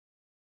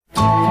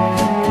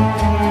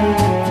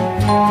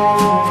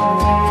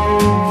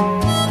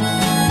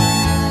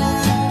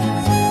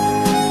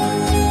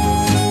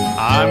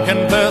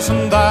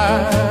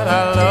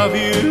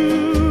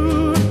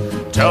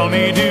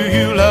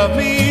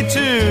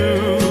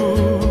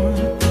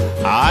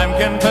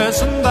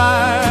confessing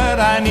that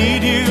I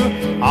need you,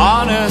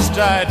 honest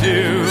I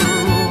do.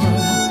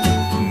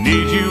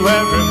 Need you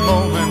every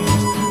moment.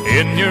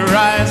 In your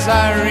eyes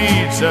I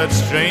read such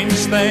strange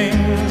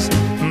things,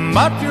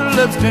 but your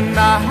lips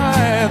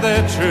deny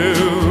they're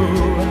true.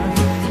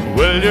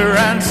 Will your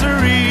answer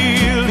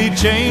really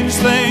change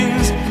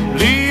things,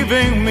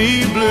 leaving me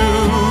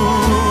blue?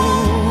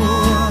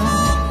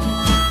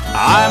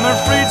 I'm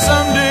afraid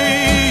someday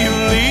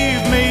you'll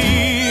leave me,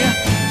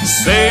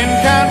 saying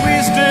can't we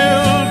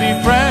still be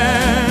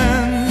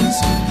friends?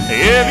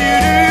 If you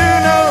do, you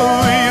know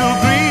you'll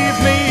grieve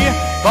me,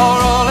 for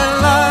all in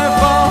life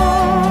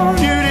on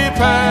you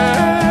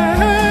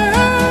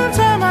depends.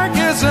 Am I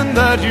guessing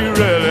that you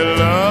really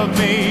love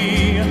me,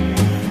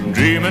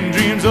 dreaming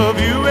dreams of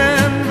you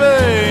in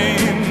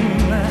vain?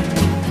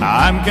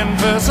 I'm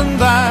confessing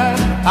that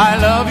I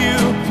love you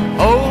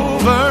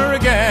over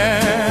again.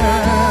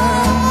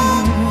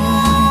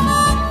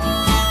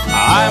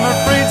 I'm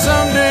afraid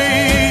someday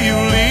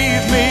you'll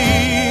leave me,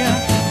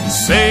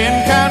 saying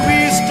can't we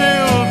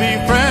still be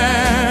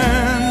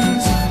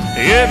friends?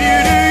 If you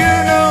do, you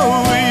know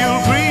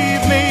you'll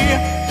grieve me,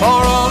 for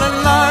all in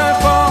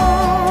life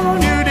on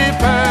you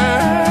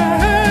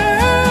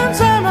depends.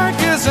 Am I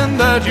guessing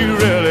that you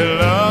really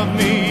love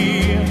me,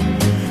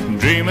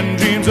 dreaming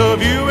dreams of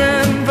you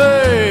in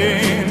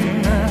vain?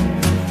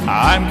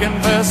 I'm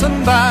confessing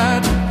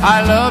that I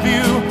love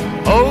you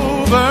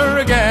over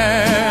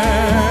again.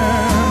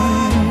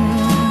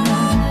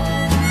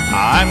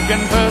 I'm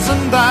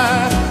confessing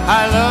that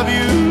I love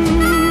you